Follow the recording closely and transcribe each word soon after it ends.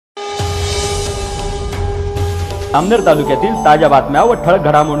अमनेर तालुक्यातील ताज्या बातम्या व ठळक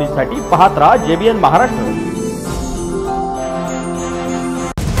घडामोडींसाठी पाहत रहा JBN महाराष्ट्र।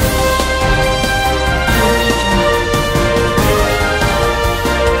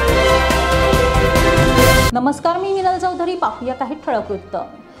 नमस्कार, मी विनल चौधरी। पाहूया काही ठळक वृत्त।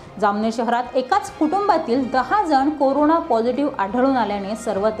 जामनेर शहरात एकाच कुटुंबातील 10 जण कोरोना पॉझिटिव्ह आढळून आल्याने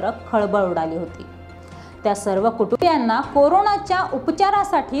सर्वत्र खळबळ उडाली होती। त्या सर्व कुटुंबियांना कोरोनाच्या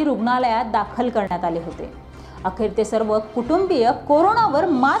उपचारासाठी रुग्णालयात दाखल करण्यात आले होते। अखेर ते सर्व कुटुंबीय कोरोनावर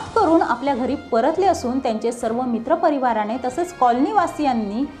मात करून आपल्या घरी परतले असून त्यांचे सर्व मित्रपरिवाराने तसेच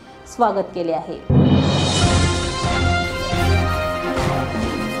कॉलनीवासियांनी स्वागत केले आहे।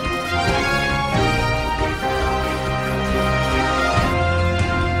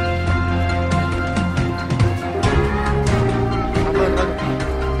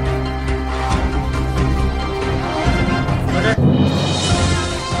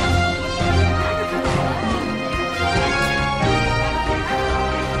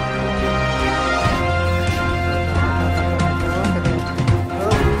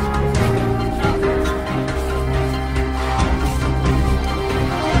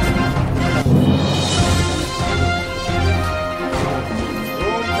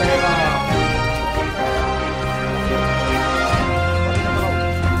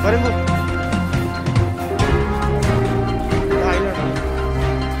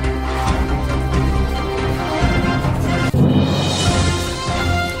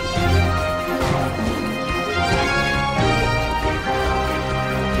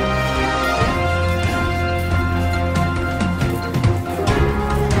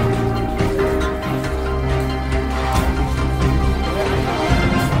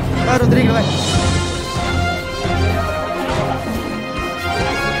 Rodrigo, vai.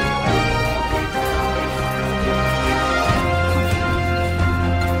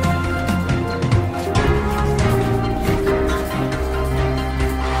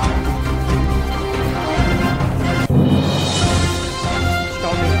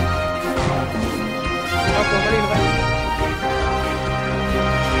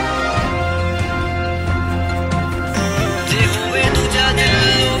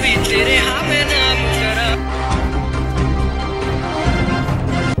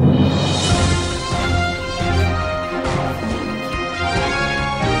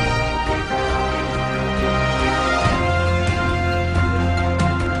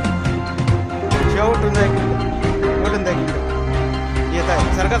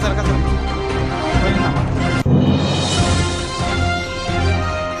 सरका सरका सरका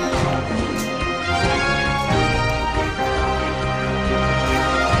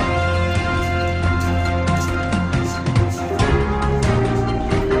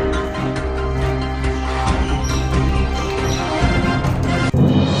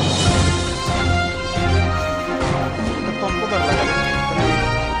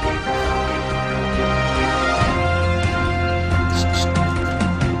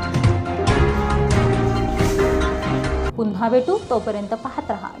पुन्हा भेटू, तोपर्यंत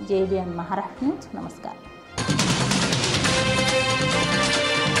पाहत रहा JBN महाराष्ट्र न्यूज। नमस्कार।